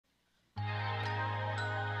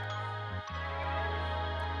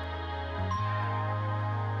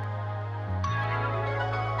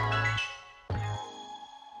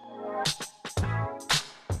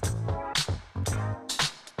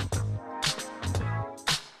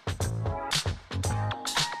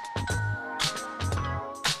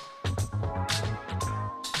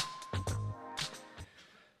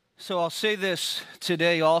So I'll say this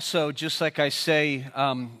today also, just like I say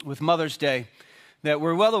with Mother's Day, that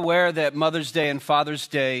we're well aware that Mother's Day and Father's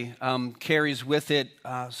Day carries with it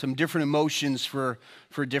some different emotions for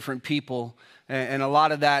different people. And a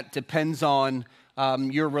lot of that depends on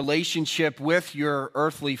your relationship with your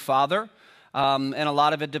earthly father. And a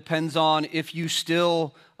lot of it depends on if you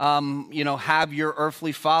still, have your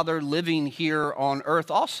earthly father living here on earth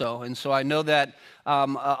also. And so I know that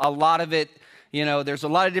a lot of it, there's a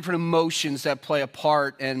lot of different emotions that play a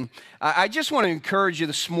part. And I just want to encourage you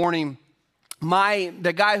this morning.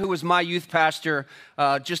 The guy who was my youth pastor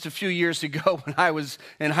just a few years ago when I was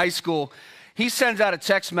in high school, he sends out a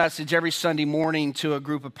text message every Sunday morning to a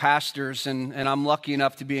group of pastors, and I'm lucky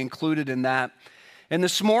enough to be included in that. And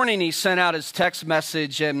this morning he sent out his text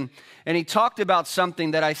message, and he talked about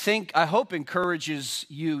something that I hope encourages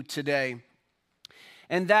you today.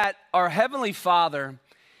 And that our Heavenly Father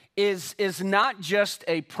is not just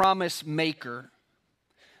a promise maker,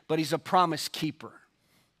 but He's a promise keeper.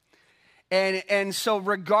 And so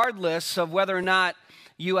regardless of whether or not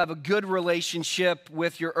you have a good relationship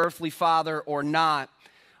with your earthly father or not,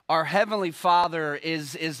 our Heavenly Father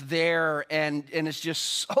is there and is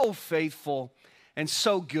just so faithful and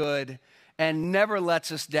so good and never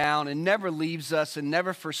lets us down and never leaves us and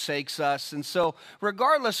never forsakes us. And so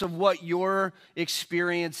regardless of what your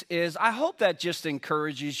experience is, I hope that just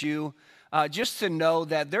encourages you just to know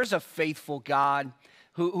that there's a faithful God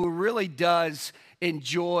who really does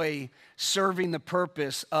enjoy serving the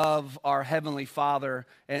purpose of our Heavenly Father.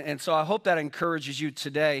 And so I hope that encourages you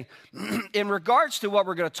today. In regards to what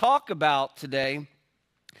we're going to talk about today,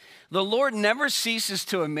 the Lord never ceases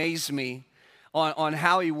to amaze me on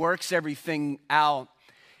how He works everything out.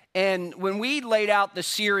 And when we laid out the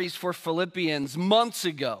series for Philippians months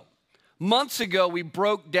ago, we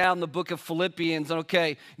broke down the book of Philippians, and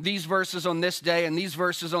okay, these verses on this day and these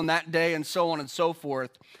verses on that day and so on and so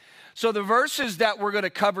forth. So the verses that we're going to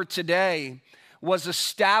cover today was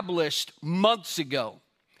established months ago.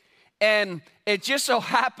 And it just so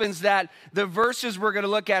happens that the verses we're going to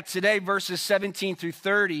look at today, verses 17 through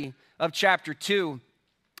 30 of chapter 2,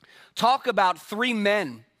 talk about three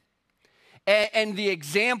men and the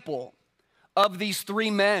example of these three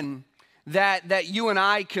men that you and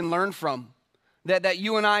I can learn from. That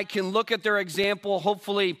you and I can look at their example,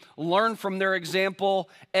 hopefully learn from their example,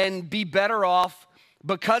 and be better off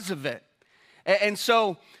because of it. And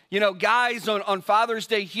so, guys, on Father's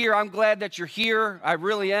Day here, I'm glad that you're here. I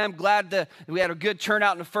really am glad that we had a good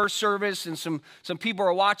turnout in the first service and some people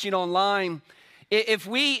are watching online. If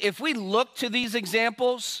we look to these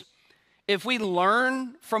examples, if we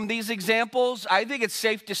learn from these examples, I think it's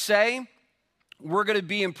safe to say we're going to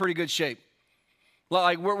be in pretty good shape.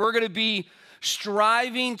 Like we're going to be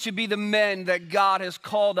striving to be the men that God has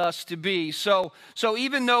called us to be. So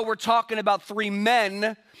even though we're talking about three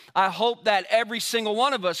men, I hope that every single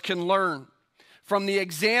one of us can learn from the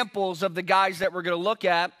examples of the guys that we're going to look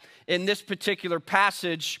at in this particular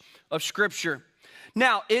passage of Scripture.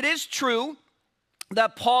 Now, it is true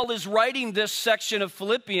that Paul is writing this section of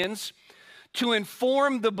Philippians to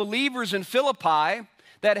inform the believers in Philippi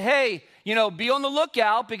that, hey, be on the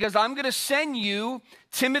lookout because I'm going to send you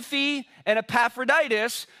Timothy and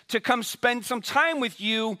Epaphroditus to come spend some time with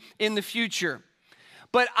you in the future.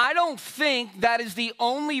 But I don't think that is the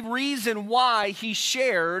only reason why he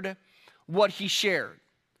shared what he shared.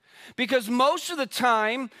 Because most of the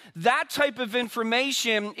time, that type of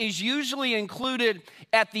information is usually included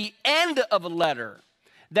at the end of a letter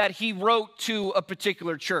that he wrote to a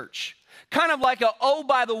particular church. Kind of like a, oh,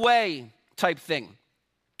 by the way type thing.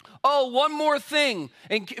 Oh, one more thing,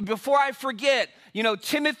 and before I forget,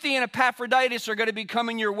 Timothy and Epaphroditus are going to be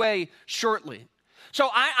coming your way shortly. So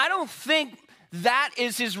I don't think that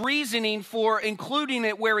is his reasoning for including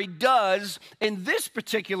it where he does in this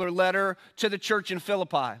particular letter to the church in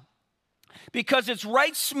Philippi. Because it's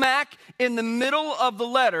right smack in the middle of the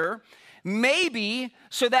letter, maybe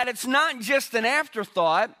so that it's not just an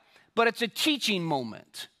afterthought, but it's a teaching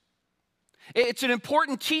moment. It's an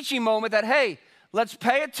important teaching moment that, hey, let's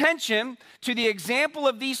pay attention to the example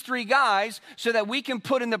of these three guys so that we can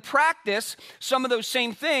put into practice some of those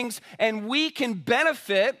same things and we can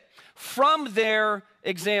benefit from their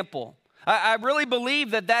example. I really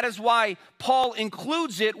believe that is why Paul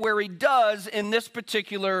includes it where he does in this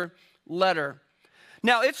particular letter.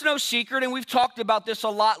 Now, it's no secret, and we've talked about this a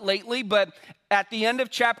lot lately, but at the end of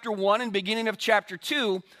chapter 1 and beginning of chapter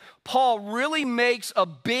 2, Paul really makes a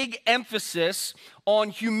big emphasis on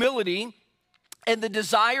humility and the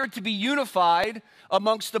desire to be unified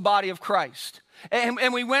amongst the body of Christ.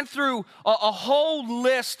 And we went through a whole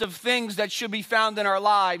list of things that should be found in our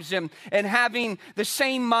lives, and having the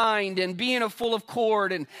same mind and being full of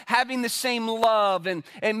accord and having the same love and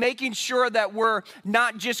making sure that we're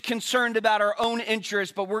not just concerned about our own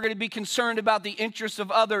interests, but we're going to be concerned about the interests of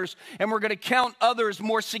others, and we're going to count others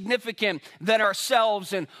more significant than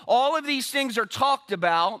ourselves. And all of these things are talked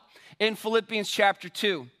about in Philippians chapter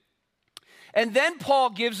 2. And then Paul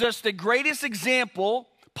gives us the greatest example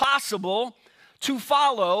possible to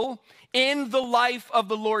follow in the life of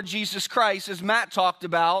the Lord Jesus Christ, as Matt talked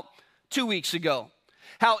about 2 weeks ago.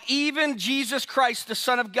 How even Jesus Christ, the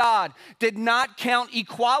Son of God, did not count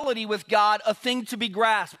equality with God a thing to be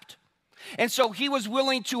grasped. And so he was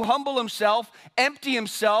willing to humble himself, empty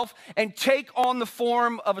himself, and take on the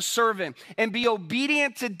form of a servant and be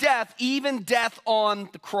obedient to death, even death on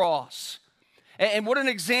the cross. And what an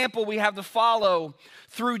example we have to follow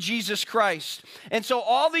through Jesus Christ. And so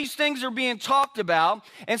all these things are being talked about.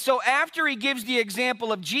 And so after he gives the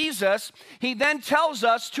example of Jesus, he then tells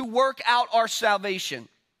us to work out our salvation.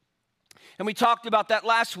 And we talked about that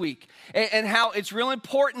last week, and how it's real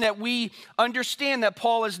important that we understand that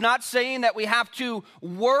Paul is not saying that we have to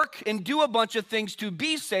work and do a bunch of things to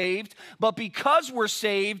be saved, but because we're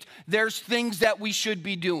saved, there's things that we should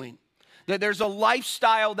be doing. That there's a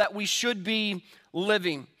lifestyle that we should be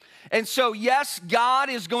living. And so, yes, God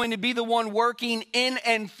is going to be the one working in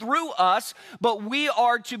and through us, but we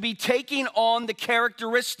are to be taking on the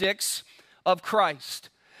characteristics of Christ.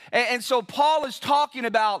 And so Paul is talking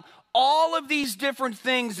about all of these different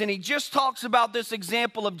things, and he just talks about this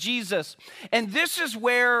example of Jesus. And this is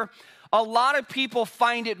where a lot of people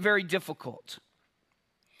find it very difficult.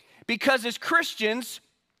 Because as Christians,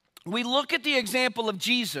 we look at the example of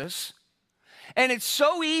Jesus, and it's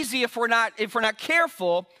so easy if we're not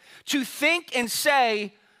careful to think and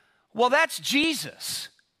say, well, that's Jesus,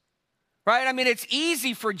 right? I mean, it's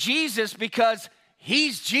easy for Jesus because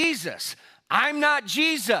he's Jesus. I'm not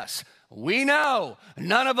Jesus. We know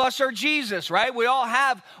none of us are Jesus, right? We all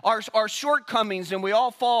have our shortcomings, and we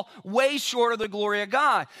all fall way short of the glory of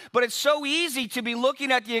God. But it's so easy to be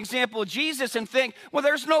looking at the example of Jesus and think, well,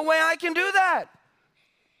 there's no way I can do that.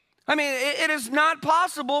 I mean, it is not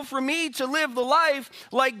possible for me to live the life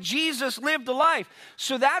like Jesus lived the life.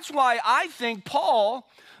 So that's why I think Paul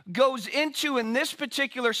goes into, in this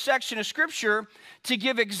particular section of Scripture, to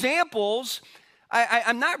give examples.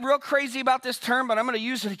 I'm not real crazy about this term, but I'm going to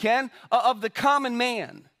use it again, of the common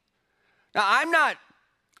man. Now,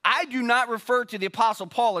 I do not refer to the Apostle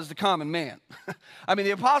Paul as the common man. I mean,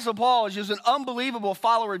 the Apostle Paul is just an unbelievable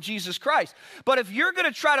follower of Jesus Christ. But if you're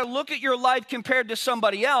going to try to look at your life compared to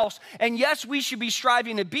somebody else, and yes, we should be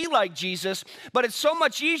striving to be like Jesus, but it's so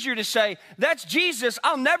much easier to say, that's Jesus,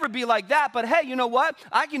 I'll never be like that, but hey, you know what?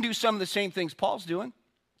 I can do some of the same things Paul's doing.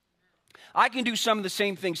 I can do some of the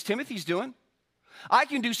same things Timothy's doing. I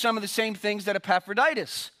can do some of the same things that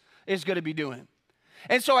Epaphroditus is going to be doing.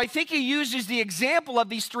 And so I think he uses the example of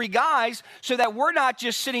these three guys so that we're not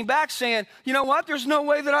just sitting back saying, you know what, there's no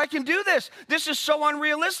way that I can do this. This is so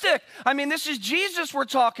unrealistic. I mean, this is Jesus we're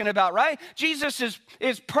talking about, right? Jesus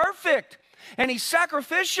is perfect, and he's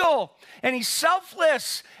sacrificial, and he's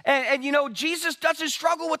selfless. And you know, Jesus doesn't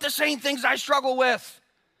struggle with the same things I struggle with.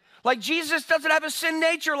 Like Jesus doesn't have a sin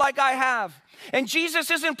nature like I have. And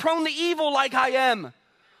Jesus isn't prone to evil like I am.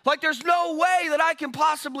 Like there's no way that I can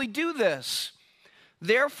possibly do this.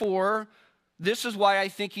 Therefore, this is why I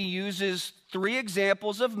think he uses three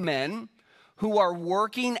examples of men who are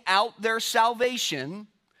working out their salvation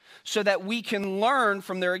so that we can learn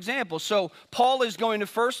from their example. So Paul is going to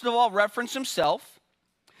first of all reference himself.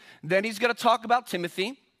 Then he's going to talk about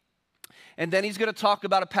Timothy. And then he's going to talk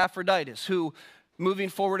about Epaphroditus, who, moving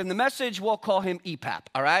forward in the message, we'll call him EPAP,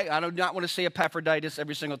 all right? I do not want to say Epaphroditus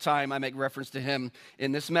every single time I make reference to him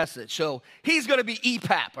in this message. So he's going to be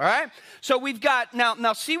EPAP, all right? So we've got,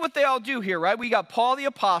 now see what they all do here, right? We got Paul the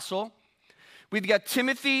apostle, we've got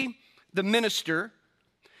Timothy the minister,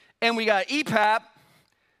 and we got EPAP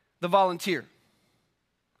the volunteer.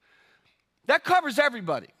 That covers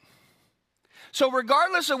everybody. So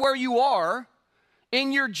regardless of where you are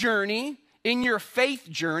in your journey, in your faith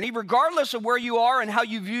journey, regardless of where you are and how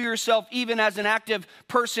you view yourself even as an active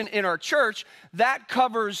person in our church, that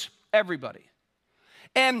covers everybody.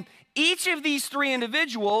 And each of these three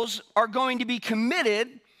individuals are going to be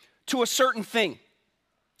committed to a certain thing.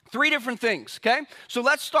 Three different things, okay? So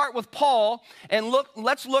let's start with Paul and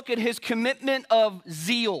let's look at his commitment of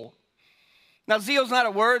zeal. Now, zeal is not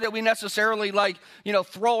a word that we necessarily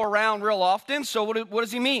throw around real often. So what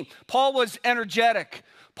does he mean? Paul was energetic.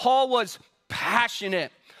 Paul was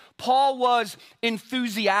passionate. Paul was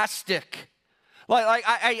enthusiastic.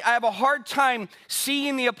 I have a hard time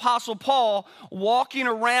seeing the Apostle Paul walking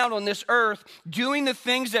around on this earth doing the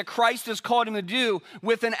things that Christ has called him to do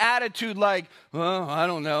with an attitude like, well, I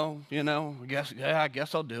don't know, I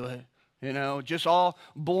guess I'll do it. Just all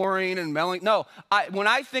boring and melancholy. No, when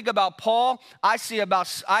I think about Paul, I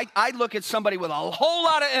look at somebody with a whole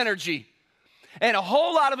lot of energy and a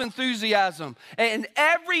whole lot of enthusiasm. And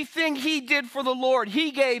everything he did for the Lord,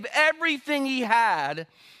 he gave everything he had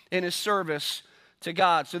in his service to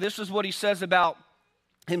God. So this is what he says about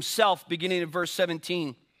himself, beginning in verse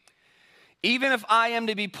 17. Even if I am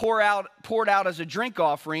to be poured out as a drink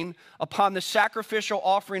offering upon the sacrificial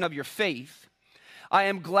offering of your faith, I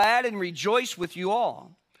am glad and rejoice with you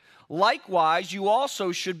all. Likewise, you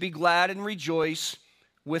also should be glad and rejoice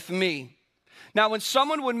with me. Now, when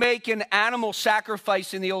someone would make an animal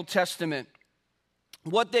sacrifice in the Old Testament,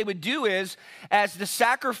 what they would do is, as the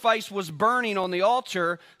sacrifice was burning on the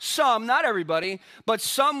altar, some, not everybody, but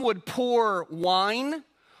some would pour wine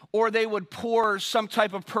or they would pour some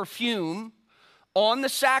type of perfume on the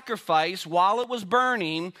sacrifice while it was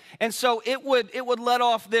burning. And so it would let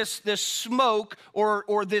off this smoke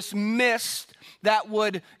or this mist that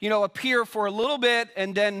would, appear for a little bit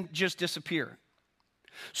and then just disappear.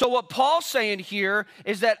 So what Paul's saying here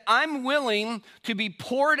is that I'm willing to be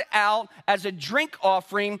poured out as a drink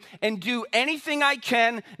offering and do anything I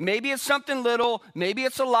can. Maybe it's something little, maybe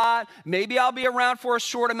it's a lot, maybe I'll be around for a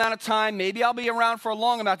short amount of time, maybe I'll be around for a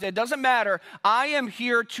long amount of time. It doesn't matter. I am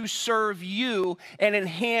here to serve you and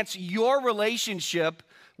enhance your relationship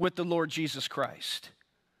with the Lord Jesus Christ.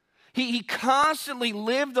 He constantly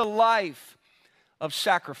lived a life of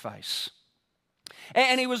sacrifice.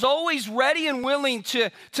 And he was always ready and willing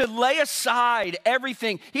to lay aside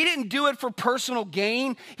everything. He didn't do it for personal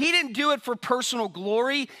gain. He didn't do it for personal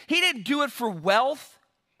glory. He didn't do it for wealth.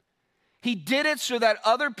 He did it so that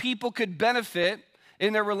other people could benefit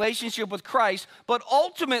in their relationship with Christ. But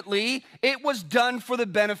ultimately, it was done for the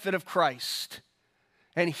benefit of Christ.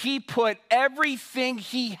 And he put everything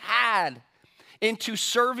he had into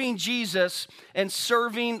serving Jesus and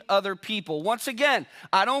serving other people. Once again,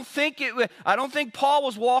 I don't think Paul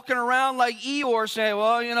was walking around like Eeyore saying,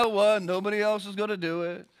 well, you know what, nobody else is going to do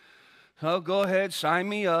it. Oh, go ahead, sign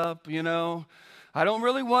me up, I don't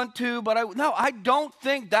really want to, but I don't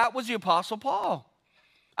think that was the Apostle Paul.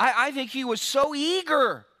 I think he was so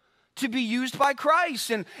eager to be used by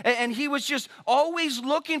Christ. And he was just always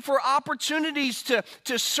looking for opportunities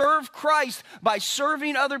to serve Christ by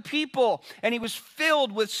serving other people. And he was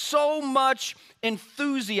filled with so much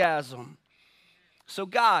enthusiasm. So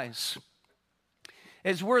guys,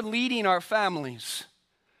 as we're leading our families,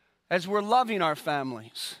 as we're loving our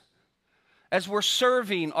families, as we're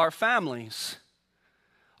serving our families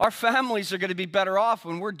are going to be better off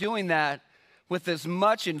when we're doing that with as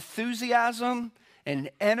much enthusiasm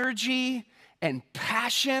and energy and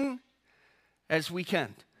passion as we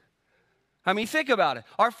can. I mean, think about it.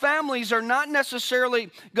 Our families are not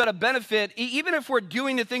necessarily going to benefit, even if we're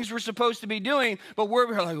doing the things we're supposed to be doing, but we're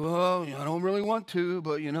like, well, I don't really want to,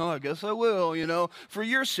 but, I guess I will, for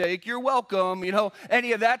your sake, you're welcome,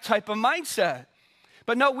 any of that type of mindset.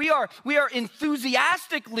 But no, we are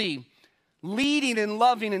enthusiastically leading and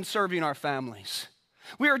loving and serving our families.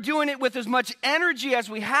 We are doing it with as much energy as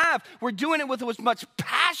we have. We're doing it with as much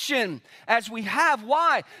passion as we have.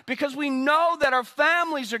 Why? Because we know that our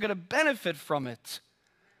families are going to benefit from it.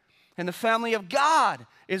 And the family of God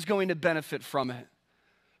is going to benefit from it.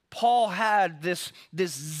 Paul had this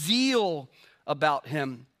zeal about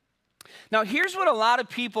him. Now, here's what a lot of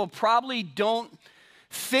people probably don't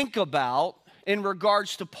think about in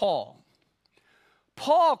regards to Paul.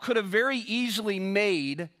 Paul could have very easily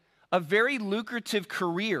made a very lucrative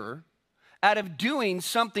career out of doing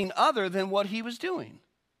something other than what he was doing.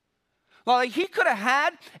 Like he could have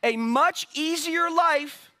had a much easier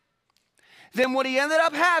life than what he ended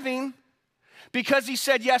up having because he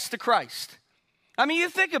said yes to Christ. I mean, you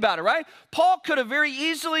think about it, right? Paul could have very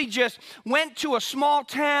easily just went to a small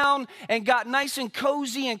town and got nice and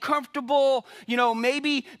cozy and comfortable,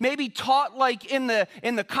 maybe taught like in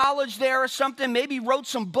the college there or something, maybe wrote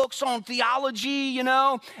some books on theology,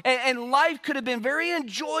 and life could have been very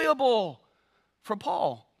enjoyable for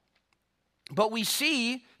Paul. But we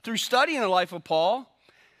see through studying the life of Paul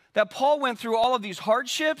that Paul went through all of these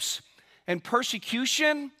hardships and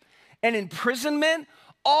persecution and imprisonment.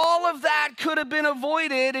 All of that could have been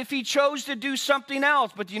avoided if he chose to do something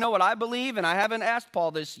else. But you know what I believe? And I haven't asked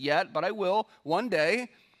Paul this yet, but I will one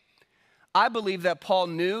day. I believe that Paul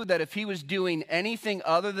knew that if he was doing anything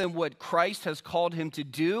other than what Christ has called him to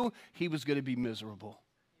do, he was going to be miserable.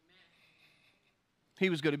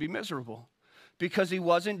 He was going to be miserable. because he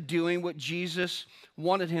wasn't doing what Jesus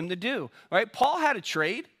wanted him to do, right? Paul had a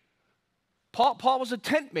trade. Paul was a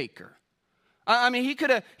tent maker. I mean, he could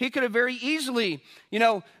have very easily,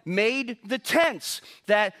 made the tents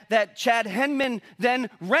that Chad Henman then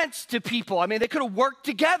rents to people. I mean, they could have worked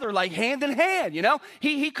together like hand in hand,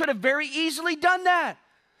 He could have very easily done that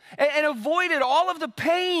and avoided all of the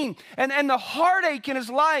pain and the heartache in his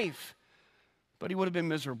life. But he would have been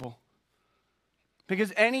miserable.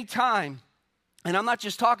 Because any time, and I'm not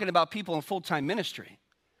just talking about people in full-time ministry,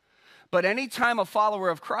 but any time a follower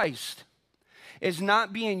of Christ is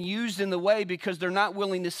not being used in the way because they're not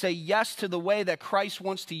willing to say yes to the way that Christ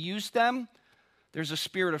wants to use them, there's a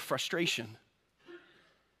spirit of frustration.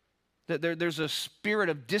 There's a spirit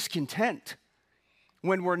of discontent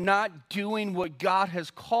when we're not doing what God has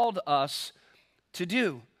called us to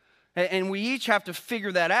do. And we each have to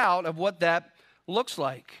figure that out of what that looks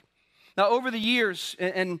like. Now, over the years,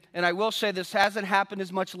 and I will say this hasn't happened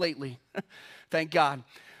as much lately, thank God,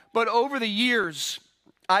 but over the years,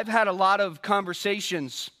 I've had a lot of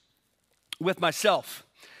conversations with myself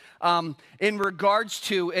in regards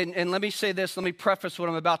to, and let me say this, let me preface what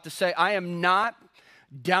I'm about to say. I am not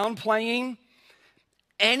downplaying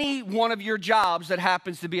any one of your jobs that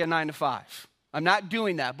happens to be a 9-to-5. I'm not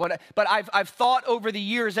doing that, but I've thought over the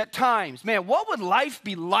years at times, man, what would life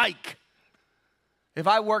be like if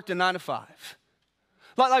I worked a 9-to-5?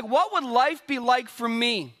 Like what would life be like for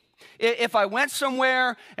me if I went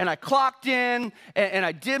somewhere and I clocked in and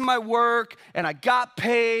I did my work and I got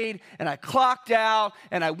paid and I clocked out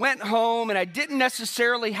and I went home and I didn't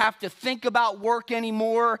necessarily have to think about work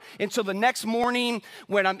anymore until the next morning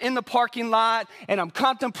when I'm in the parking lot and I'm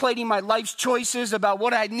contemplating my life's choices about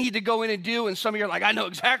what I need to go in and do. And some of you are like, I know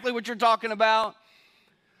exactly what you're talking about.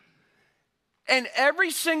 And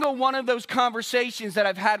every single one of those conversations that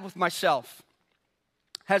I've had with myself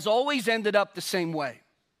has always ended up the same way.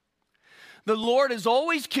 The Lord has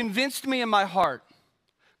always convinced me in my heart,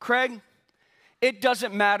 Craig, it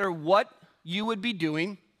doesn't matter what you would be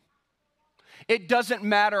doing. It doesn't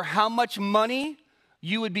matter how much money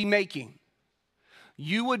you would be making.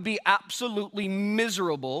 You would be absolutely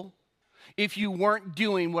miserable if you weren't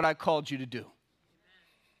doing what I called you to do.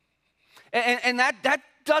 And that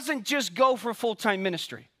doesn't just go for full-time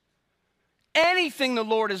ministry. Anything the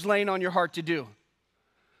Lord is laying on your heart to do,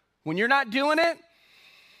 when you're not doing it,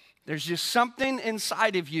 there's just something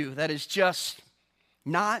inside of you that is just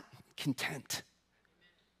not content,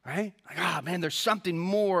 right? Like, man, there's something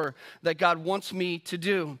more that God wants me to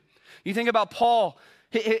do. You think about Paul.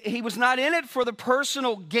 He was not in it for the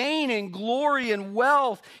personal gain and glory and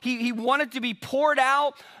wealth. He wanted to be poured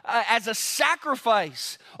out as a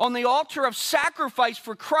sacrifice on the altar of sacrifice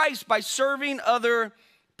for Christ by serving other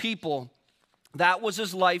people. That was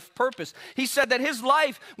his life purpose. He said that his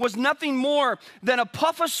life was nothing more than a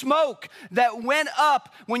puff of smoke that went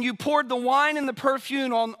up when you poured the wine and the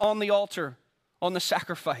perfume on the altar, on the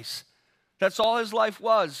sacrifice. That's all his life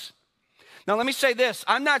was. Now, let me say this.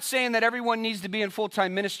 I'm not saying that everyone needs to be in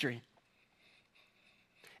full-time ministry.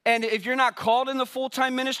 And if you're not called in the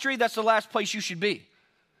full-time ministry, that's the last place you should be.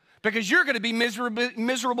 Because you're going to be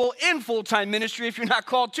miserable in full-time ministry if you're not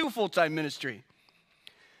called to full-time ministry.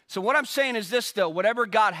 So what I'm saying is this, though. Whatever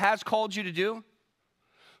God has called you to do,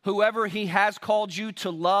 whoever he has called you to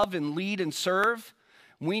love and lead and serve,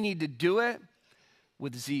 we need to do it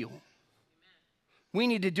with zeal. We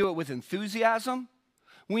need to do it with enthusiasm.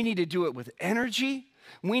 We need to do it with energy.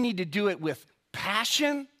 We need to do it with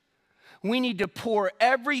passion. We need to pour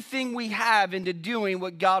everything we have into doing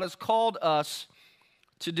what God has called us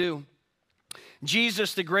to do.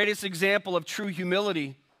 Jesus, the greatest example of true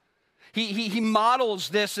humility, he models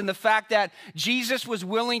this in the fact that Jesus was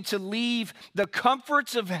willing to leave the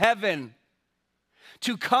comforts of heaven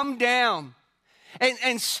to come down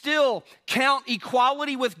and still count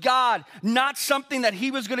equality with God not something that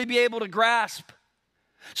he was going to be able to grasp.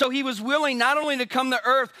 So he was willing not only to come to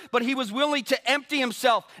earth, but he was willing to empty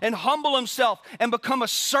himself and humble himself and become a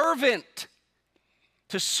servant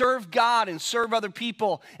to serve God and serve other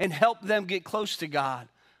people and help them get close to God.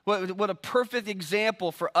 What a perfect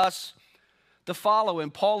example for us to follow.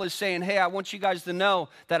 And Paul is saying, hey, I want you guys to know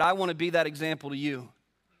that I want to be that example to you.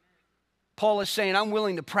 Paul is saying, I'm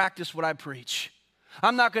willing to practice what I preach.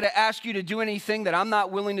 I'm not going to ask you to do anything that I'm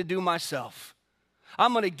not willing to do myself.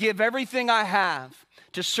 I'm going to give everything I have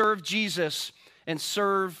to serve Jesus and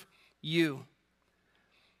serve you.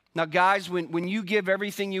 Now, guys, when you give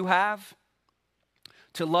everything you have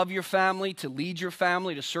to love your family, to lead your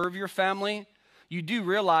family, to serve your family, you do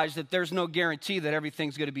realize that there's no guarantee that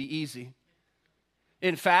everything's going to be easy.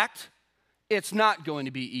 In fact, it's not going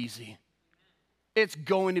to be easy. It's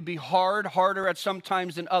going to be hard, harder at some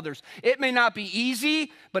times than others. It may not be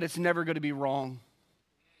easy, but it's never going to be wrong.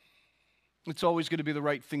 It's always going to be the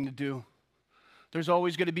right thing to do. There's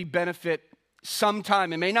always going to be benefit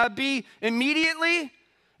sometime. It may not be immediately.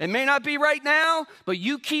 It may not be right now, but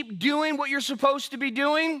you keep doing what you're supposed to be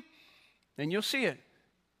doing, and you'll see it.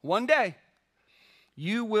 One day,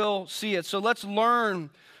 you will see it. So let's learn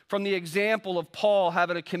from the example of Paul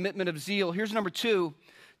having a commitment of zeal. Here's number 2,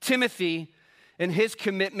 Timothy and his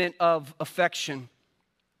commitment of affection.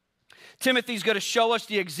 Timothy's going to show us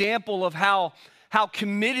the example of how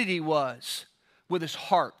committed he was with his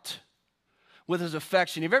heart, with his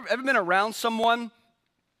affection. Have you ever been around someone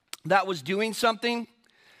that was doing something,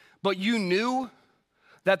 but you knew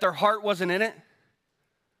that their heart wasn't in it?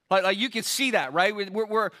 Like you can see that, right?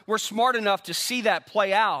 We're smart enough to see that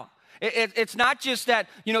play out. It's not just that,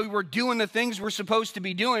 we're doing the things we're supposed to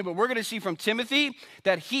be doing, but we're going to see from Timothy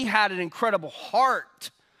that he had an incredible heart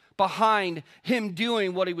behind him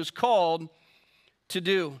doing what he was called to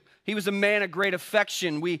do. He was a man of great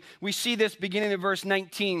affection. We see this beginning in verse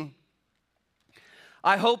 19.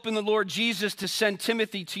 I hope in the Lord Jesus to send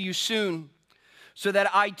Timothy to you soon, so that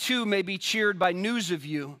I too may be cheered by news of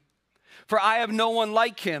you. For I have no one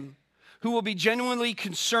like him who will be genuinely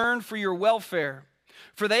concerned for your welfare.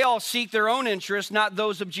 For they all seek their own interests, not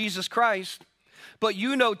those of Jesus Christ. But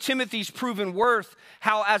you know Timothy's proven worth,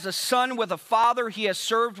 how as a son with a father he has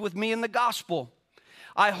served with me in the gospel.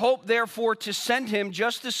 I hope therefore to send him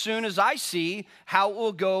just as soon as I see how it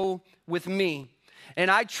will go with me.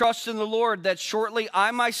 And I trust in the Lord that shortly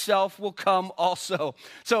I myself will come also.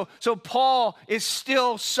 So Paul is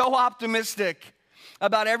still so optimistic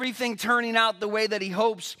about everything turning out the way that he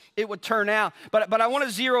hopes it would turn out. But I want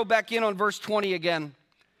to zero back in on verse 20 again.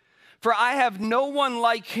 For I have no one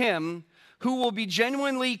like him who will be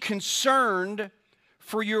genuinely concerned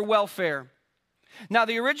for your welfare. Now,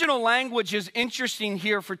 the original language is interesting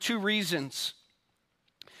here for 2 reasons.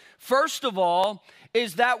 First of all,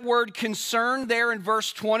 is that word concern there in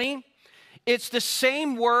verse 20. It's the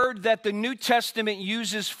same word that the New Testament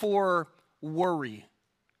uses for worry.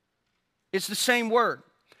 It's the same word.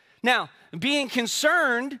 Now, being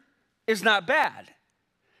concerned is not bad.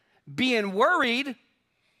 Being worried,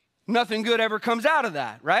 nothing good ever comes out of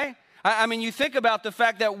that, right? I mean, you think about the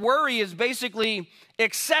fact that worry is basically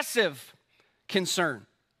excessive concern.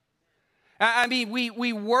 I mean,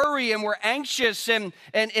 we worry and we're anxious, and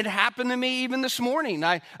it happened to me even this morning.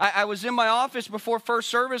 I was in my office before first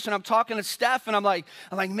service, and I'm talking to Steph, and I'm like,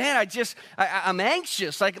 man, I'm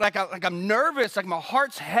anxious, like I'm nervous, like my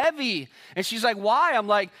heart's heavy. And she's like, why? I'm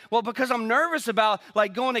like, well, because I'm nervous about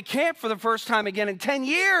like going to camp for the first time again in 10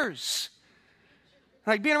 years.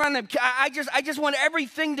 Like being around them, I just want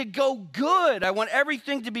everything to go good. I want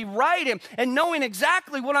everything to be right, and knowing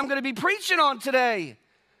exactly what I'm going to be preaching on today.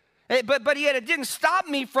 But yet it didn't stop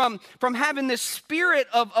me from having this spirit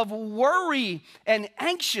of worry and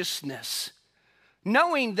anxiousness,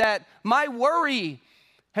 knowing that my worry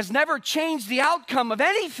has never changed the outcome of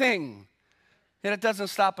anything, and it doesn't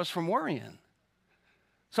stop us from worrying.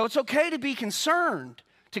 So it's okay to be concerned,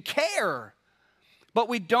 to care, but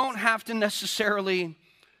we don't have to necessarily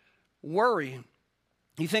worry.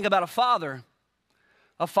 You think about a father.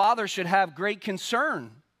 A father should have great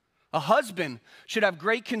concern. A husband should have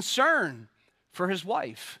great concern for his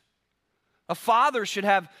wife. A father should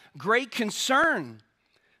have great concern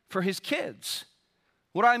for his kids.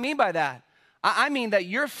 What do I mean by that? I mean that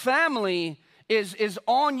your family is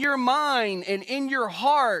on your mind and in your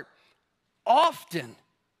heart often.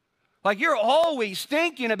 Like you're always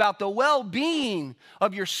thinking about the well-being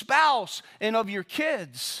of your spouse and of your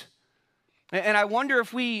kids. And I wonder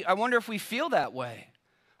if we feel that way.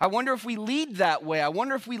 I wonder if we lead that way. I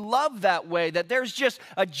wonder if we love that way, that there's just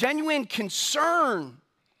a genuine concern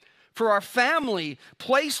for our family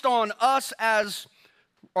placed on us as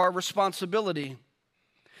our responsibility.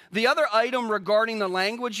 The other item regarding the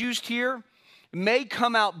language used here may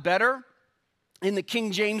come out better in the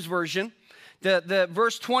King James Version. The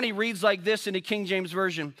verse 20 reads like this in the King James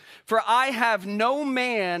Version. For I have no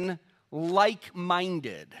man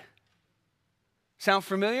like-minded. Sound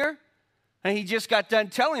familiar? And he just got done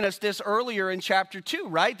telling us this earlier in chapter 2,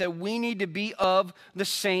 right? That we need to be of the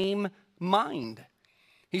same mind.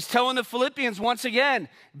 He's telling the Philippians once again,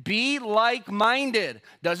 be like-minded.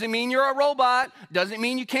 Doesn't mean you're a robot. Doesn't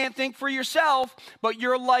mean you can't think for yourself. But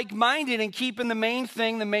you're like-minded and keeping the main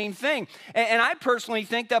thing the main thing. And I personally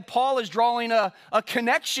think that Paul is drawing a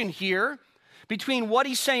connection here between what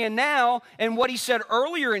he's saying now and what he said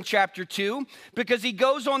earlier in chapter 2, because he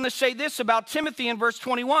goes on to say this about Timothy in verse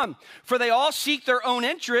 21. For they all seek their own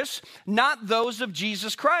interests, not those of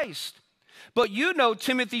Jesus Christ. But you know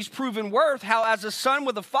Timothy's proven worth, how as a son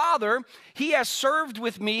with a father, he has served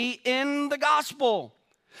with me in the gospel.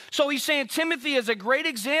 So he's saying Timothy is a great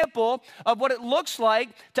example of what it looks like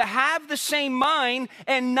to have the same mind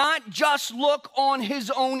and not just look on his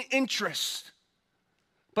own interest,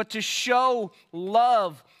 but to show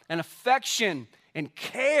love and affection and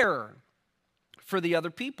care for the other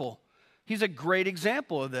people. He's a great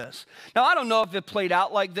example of this. Now, I don't know if it played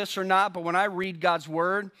out like this or not, but when I read God's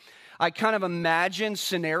word, I kind of imagine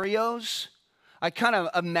scenarios. I kind of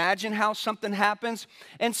imagine how something happens.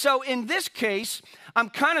 And so in this case, I'm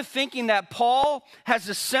kind of thinking that Paul has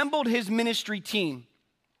assembled his ministry team.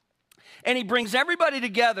 And he brings everybody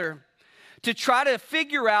together to try to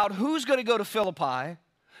figure out who's going to go to Philippi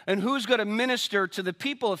and who's going to minister to the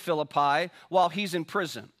people of Philippi while he's in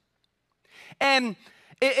prison. And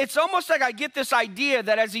it's almost like I get this idea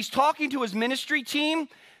that as he's talking to his ministry team,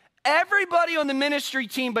 everybody on the ministry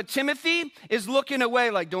team but Timothy is looking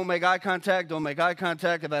away like, don't make eye contact, don't make eye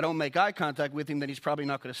contact. If I don't make eye contact with him, then he's probably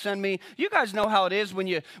not going to send me. You guys know how it is when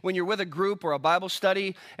you're with a group or a Bible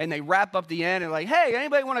study and they wrap up the end and like, hey,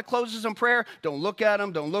 anybody want to close us in prayer? Don't look at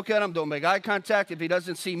him, don't look at him, don't make eye contact. If he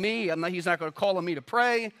doesn't see me, he's not going to call on me to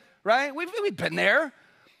pray, right? We've been there.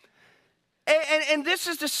 And this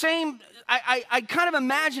is the same. I kind of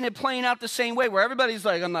imagine it playing out the same way where everybody's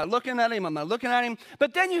like, I'm not looking at him, I'm not looking at him.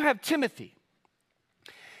 But then you have Timothy.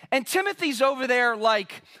 And Timothy's over there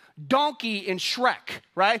like Donkey in Shrek,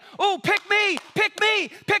 right? Oh, pick me, pick me,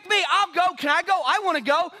 pick me. I'll go. Can I go? I want to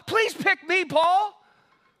go. Please pick me, Paul.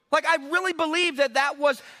 Like, I really believe that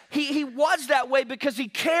was, he was that way because he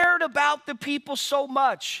cared about the people so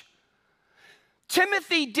much.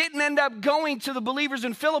 Timothy didn't end up going to the believers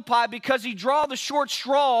in Philippi because he drew the short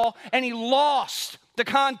straw and he lost the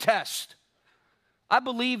contest. I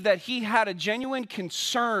believe that he had a genuine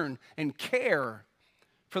concern and care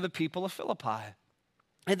for the people of Philippi.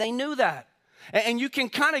 And they knew that. And you can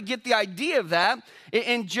kind of get the idea of that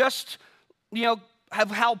in just,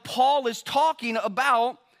 how Paul is talking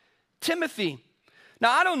about Timothy.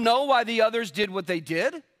 Now, I don't know why the others did what they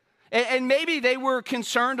did. And maybe they were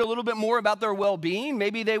concerned a little bit more about their well-being.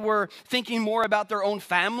 Maybe they were thinking more about their own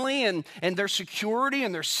family and their security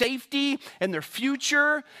and their safety and their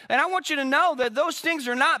future. And I want you to know that those things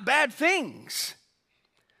are not bad things.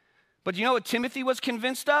 But you know what Timothy was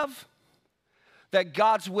convinced of? That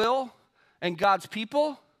God's will and God's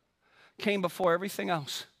people came before everything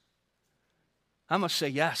else. I'm going to say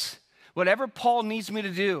yes. Whatever Paul needs me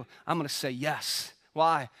to do, I'm going to say yes.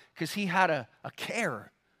 Why? Because he had a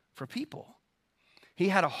care for people. He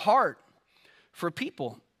had a heart for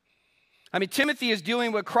people. I mean, Timothy is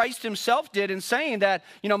doing what Christ himself did in saying that,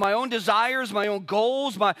 my own desires, my own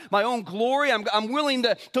goals, my own glory, I'm willing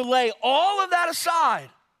to lay all of that aside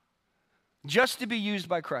just to be used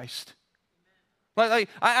by Christ.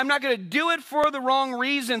 I'm not going to do it for the wrong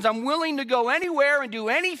reasons. I'm willing to go anywhere and do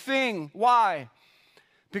anything. Why?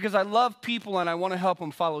 Because I love people and I want to help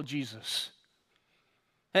them follow Jesus.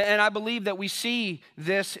 And I believe that we see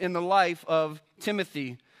this in the life of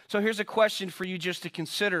Timothy. So here's a question for you just to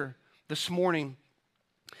consider this morning.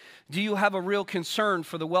 Do you have a real concern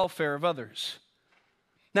for the welfare of others?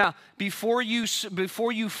 Now, before you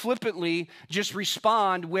flippantly just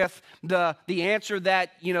respond with the answer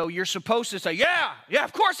that, you're supposed to say, yeah,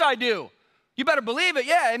 of course I do. You better believe it.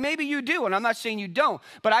 Yeah, and maybe you do, and I'm not saying you don't.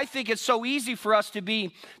 But I think it's so easy for us to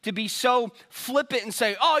be so flippant and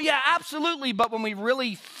say, oh, yeah, absolutely. But when we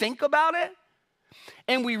really think about it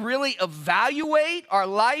and we really evaluate our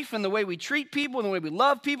life and the way we treat people and the way we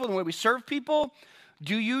love people and the way we serve people,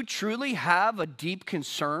 do you truly have a deep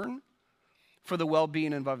concern for the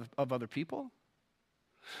well-being of other people?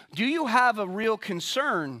 Do you have a real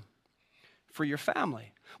concern for your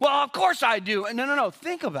family? Well, of course I do. No.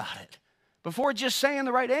 Think about it. Before just saying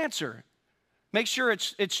the right answer, make sure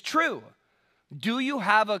it's true. Do you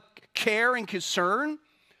have a care and concern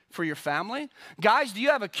for your family? Guys, do you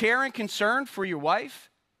have a care and concern for your wife?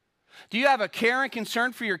 Do you have a care and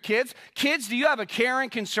concern for your kids? Kids, do you have a care and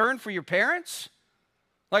concern for your parents?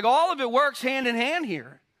 Like, all of it works hand in hand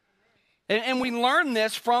here. And we learn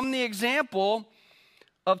this from the example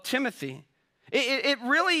of Timothy. It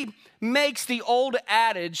really makes the old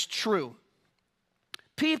adage true.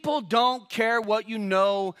 People don't care what you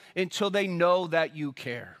know until they know that you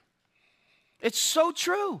care. It's so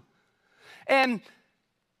true. And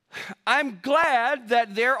I'm glad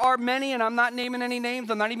that there are many, and I'm not naming any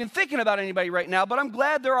names, I'm not even thinking about anybody right now, but I'm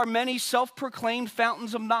glad there are many self-proclaimed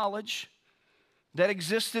fountains of knowledge that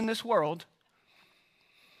exist in this world.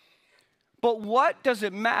 But what does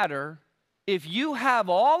it matter if you have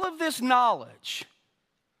all of this knowledge,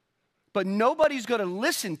 but nobody's going to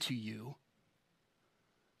listen to you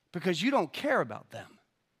because you don't care about them.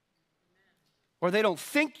 Or they don't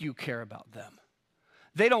think you care about them.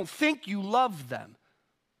 They don't think you love them.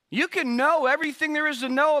 You can know everything there is to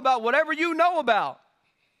know about whatever you know about.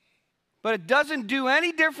 But it doesn't do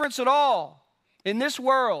any difference at all in this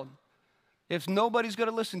world if nobody's going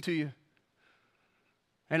to listen to you.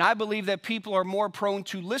 And I believe that people are more prone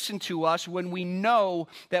to listen to us when we know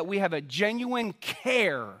that we have a genuine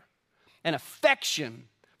care and affection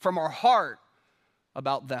from our heart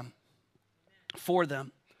about them, for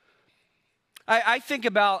them. I think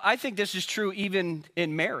this is true even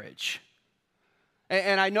in marriage.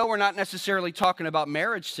 And I know we're not necessarily talking about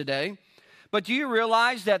marriage today, but do you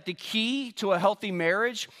realize that the key to a healthy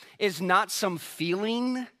marriage is not some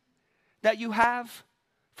feeling that you have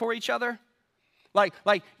for each other?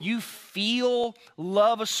 Like you feel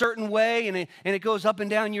love a certain way and it goes up and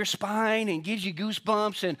down your spine and gives you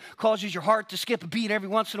goosebumps and causes your heart to skip a beat every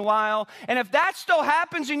once in a while. And if that still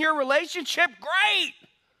happens in your relationship, great.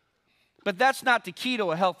 But that's not the key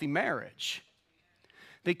to a healthy marriage.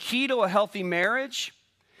 The key to a healthy marriage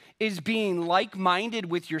is being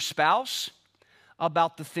like-minded with your spouse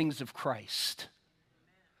about the things of Christ,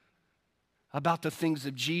 about the things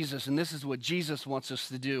of Jesus. And this is what Jesus wants us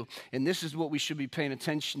to do. And this is what we should be paying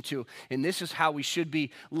attention to. And this is how we should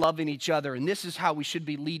be loving each other. And this is how we should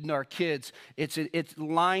be leading our kids. It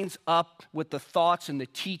lines up with the thoughts and the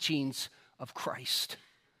teachings of Christ.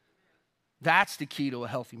 That's the key to a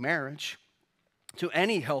healthy marriage, to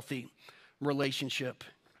any healthy relationship.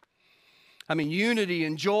 I mean, unity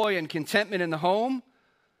and joy and contentment in the home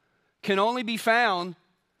can only be found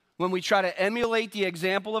when we try to emulate the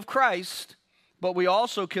example of Christ, but we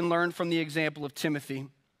also can learn from the example of Timothy.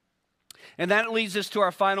 And that leads us to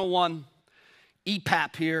our final one,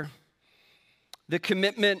 EPAP here, the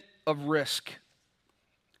commitment of risk.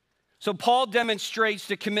 So Paul demonstrates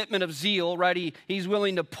the commitment of zeal, right? He's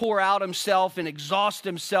willing to pour out himself and exhaust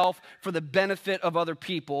himself for the benefit of other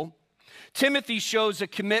people. Timothy shows a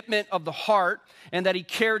commitment of the heart and that he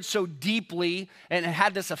cared so deeply and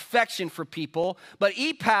had this affection for people. But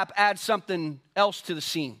EPAP adds something else to the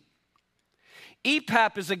scene.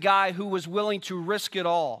 EPAP is a guy who was willing to risk it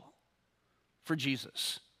all for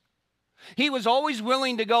Jesus. He was always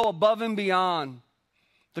willing to go above and beyond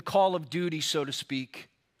the call of duty, so to speak,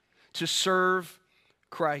 to serve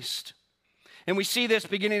Christ. And we see this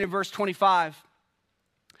beginning in verse 25.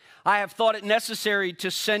 I have thought it necessary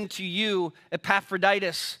to send to you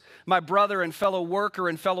Epaphroditus, my brother and fellow worker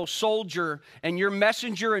and fellow soldier, and your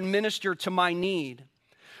messenger and minister to my need.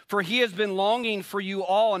 For he has been longing for you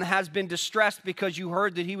all and has been distressed because you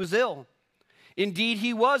heard that he was ill. Indeed,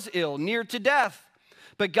 he was ill, near to death.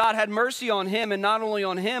 But God had mercy on him, and not only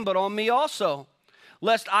on him, but on me also,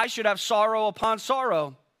 lest I should have sorrow upon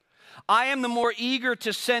sorrow. I am the more eager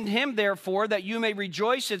to send him, therefore, that you may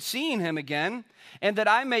rejoice at seeing him again, and that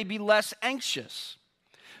I may be less anxious.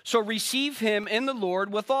 So receive him in the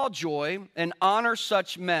Lord with all joy, and honor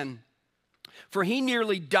such men. For he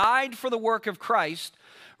nearly died for the work of Christ,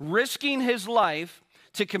 risking his life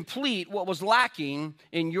to complete what was lacking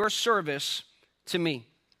in your service to me.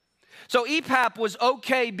 So EPAP was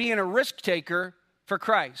okay being a risk taker for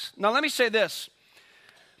Christ. Now let me say this.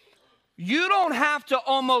 You don't have to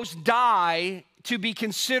almost die to be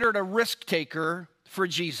considered a risk taker for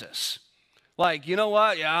Jesus. Like, you know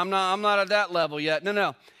what? Yeah, I'm not at that level yet.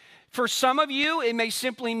 No. For some of you, it may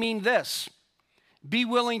simply mean this. Be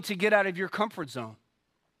willing to get out of your comfort zone.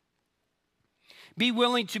 Be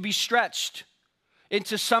willing to be stretched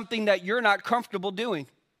into something that you're not comfortable doing.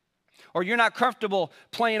 Or you're not comfortable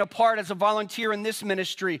playing a part as a volunteer in this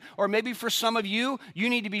ministry. Or maybe for some of you, you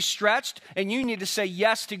need to be stretched and you need to say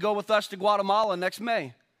yes to go with us to Guatemala next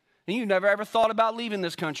May. And you never ever thought about leaving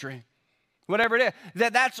this country. Whatever it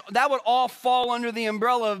is. That would all fall under the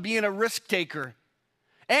umbrella of being a risk taker.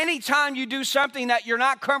 Anytime you do something that you're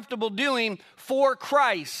not comfortable doing for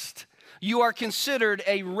Christ, you are considered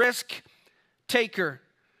a risk taker.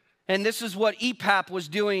 And this is what EPAP was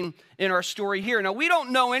doing in our story here. Now, we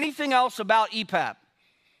don't know anything else about EPAP.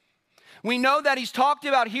 We know that he's talked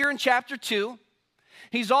about here in chapter 2.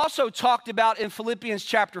 He's also talked about in Philippians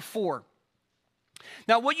chapter 4.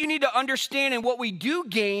 Now, what you need to understand and what we do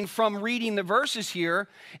gain from reading the verses here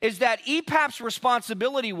is that EPAP's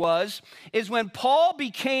responsibility is when Paul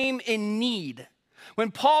became in need,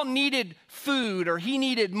 when Paul needed food or he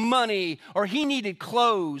needed money or he needed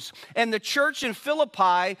clothes, and the church in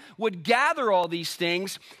Philippi would gather all these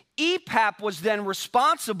things, EPAP was then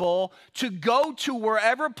responsible to go to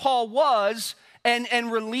wherever Paul was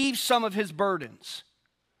and relieve some of his burdens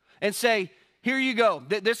and say, here you go.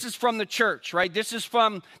 This is from the church, right? This is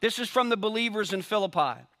from the believers in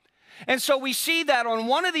Philippi. And so we see that on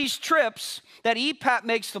one of these trips that EPAP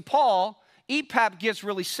makes to Paul, EPAP gets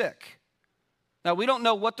really sick. Now, we don't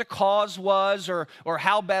know what the cause was or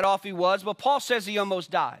how bad off he was, but Paul says he almost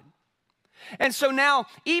died. And so now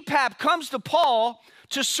EPAP comes to Paul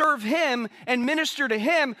to serve him and minister to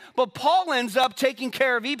him, but Paul ends up taking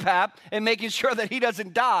care of EPAP and making sure that he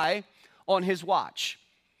doesn't die on his watch.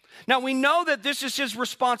 Now, we know that this is his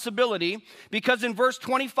responsibility because in verse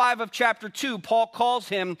 25 of chapter 2, Paul calls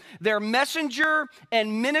him their messenger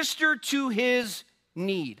and minister to his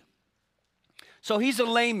need. So he's a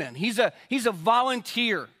layman. He's a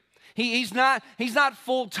volunteer. He's not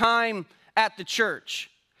full-time at the church.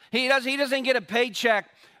 He doesn't get a paycheck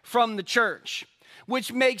from the church,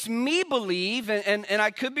 which makes me believe, and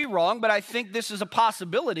I could be wrong, but I think this is a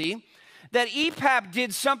possibility, that EPAP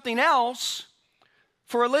did something else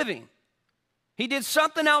for a living. He did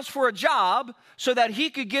something else for a job so that he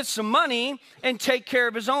could get some money and take care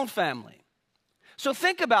of his own family. So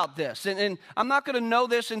think about this, and I'm not going to know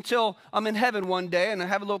this until I'm in heaven one day and I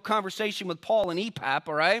have a little conversation with Paul and EPAP,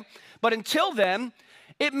 all right? But until then,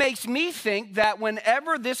 it makes me think that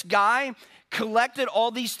whenever this guy collected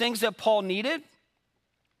all these things that Paul needed,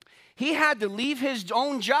 he had to leave his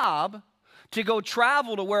own job to go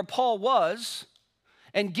travel to where Paul was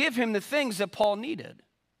and give him the things that Paul needed,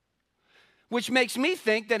 which makes me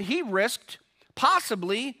think that he risked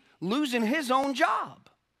possibly losing his own job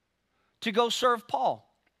to go serve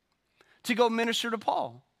Paul, to go minister to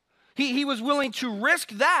Paul. He was willing to risk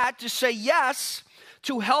that to say yes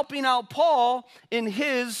to helping out Paul in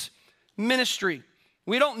his ministry.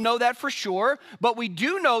 We don't know that for sure, but we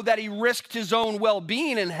do know that he risked his own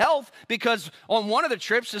well-being and health because on one of the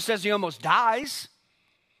trips it says he almost dies.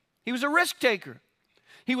 He was a risk taker.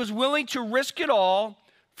 He was willing to risk it all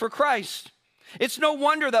for Christ. It's no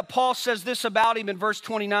wonder that Paul says this about him in verse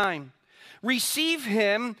 29. Receive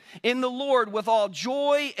him in the Lord with all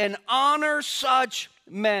joy and honor such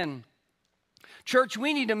men. Church,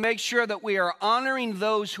 we need to make sure that we are honoring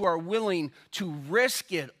those who are willing to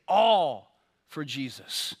risk it all for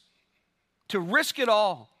Jesus. To risk it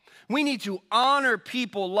all. We need to honor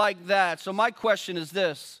people like that. So my question is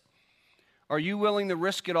this. Are you willing to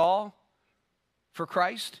risk it all for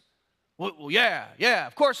Christ? Well, yeah,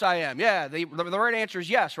 of course I am. Yeah, the right answer is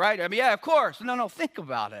yes, right? I mean, yeah, of course. No, think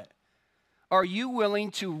about it. Are you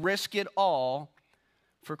willing to risk it all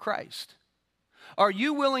for Christ? Are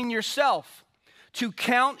you willing yourself to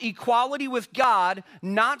count equality with God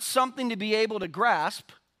not something to be able to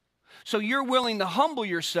grasp, so you're willing to humble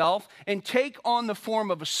yourself and take on the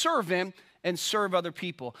form of a servant and serve other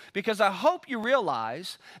people? Because I hope you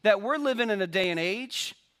realize that we're living in a day and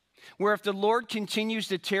age where if the Lord continues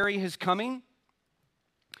to tarry his coming,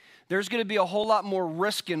 there's going to be a whole lot more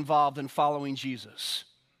risk involved in following Jesus.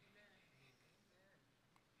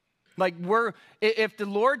 Like if the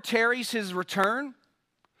Lord tarries his return,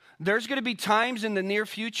 there's going to be times in the near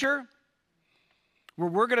future where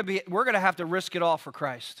we're going to have to risk it all for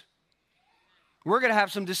Christ. We're going to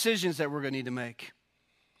have some decisions that we're going to need to make.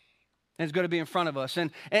 And it's going to be in front of us. And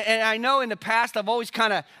I know in the past I've always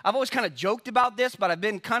kind of joked about this, but I've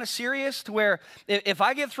been kind of serious to where if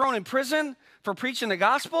I get thrown in prison for preaching the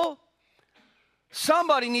gospel,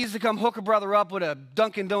 somebody needs to come hook a brother up with a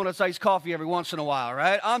Dunkin' Donuts iced coffee every once in a while,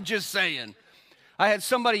 right? I'm just saying. I had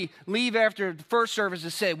somebody leave after the first service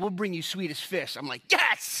and say, we'll bring you sweetest fish. I'm like,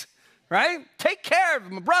 yes, right? Take care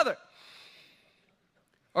of my brother.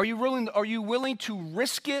 Are you willing to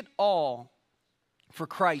risk it all for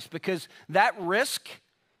Christ? Because that risk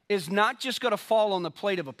is not just going to fall on the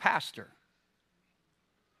plate of a pastor.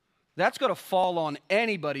 That's going to fall on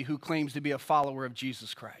anybody who claims to be a follower of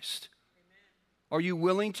Jesus Christ. Are you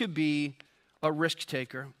willing to be a risk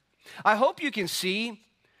taker? I hope you can see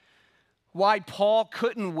why Paul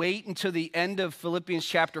couldn't wait until the end of Philippians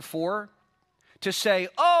chapter 4 to say,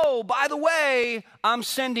 oh, by the way, I'm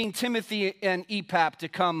sending Timothy and EPAP to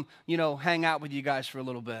come, hang out with you guys for a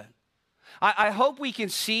little bit. I hope we can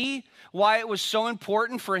see why it was so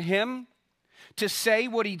important for him to say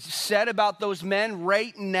what he said about those men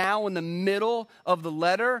right now in the middle of the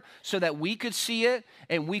letter so that we could see it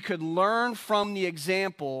and we could learn from the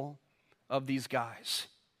example of these guys.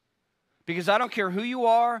 Because I don't care who you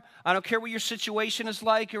are, I don't care what your situation is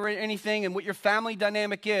like or anything and what your family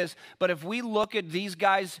dynamic is, but if we look at these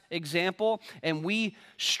guys' example and we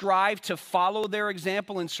strive to follow their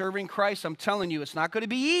example in serving Christ, I'm telling you, it's not going to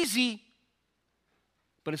be easy,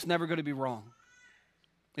 but it's never going to be wrong.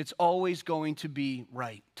 It's always going to be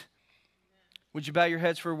right. Would you bow your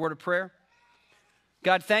heads for a word of prayer?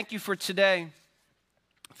 God, thank you for today.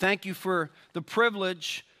 Thank you for the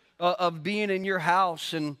privilege of being in your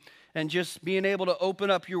house. And and just being able to open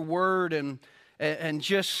up your word and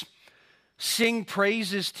just sing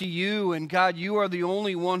praises to you. And God, you are the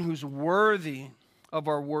only one who's worthy of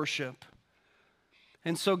our worship.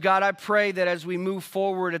 And so, God, I pray that as we move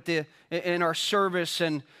forward in our service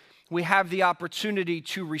and we have the opportunity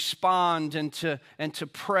to respond and to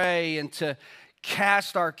pray and to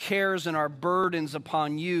cast our cares and our burdens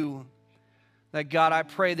upon you, that, God, I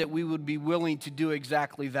pray that we would be willing to do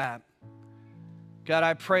exactly that. God,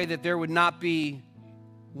 I pray that there would not be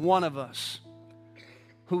one of us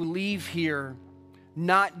who leave here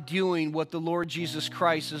not doing what the Lord Jesus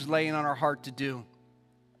Christ is laying on our heart to do.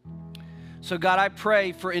 So, God, I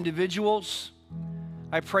pray for individuals.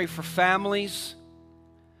 I pray for families.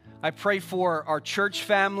 I pray for our church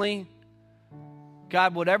family.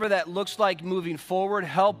 God, whatever that looks like moving forward,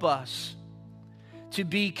 help us to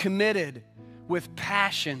be committed with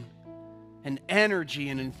passion and energy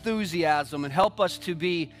and enthusiasm, and help us to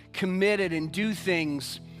be committed and do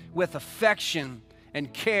things with affection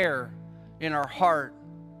and care in our heart.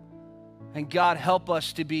 And God, help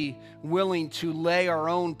us to be willing to lay our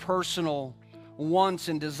own personal wants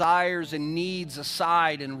and desires and needs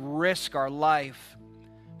aside and risk our life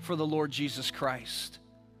for the Lord Jesus Christ.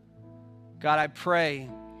 God, I pray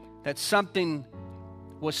that something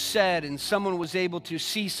was said and someone was able to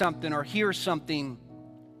see something or hear something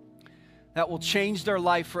that will change their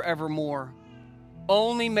life forevermore,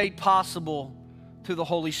 only made possible through the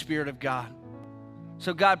Holy Spirit of God.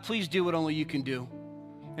 So, God, please do what only you can do,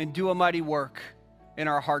 and do a mighty work in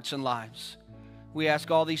our hearts and lives. We ask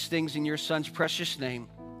all these things in your Son's precious name.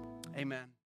 Amen.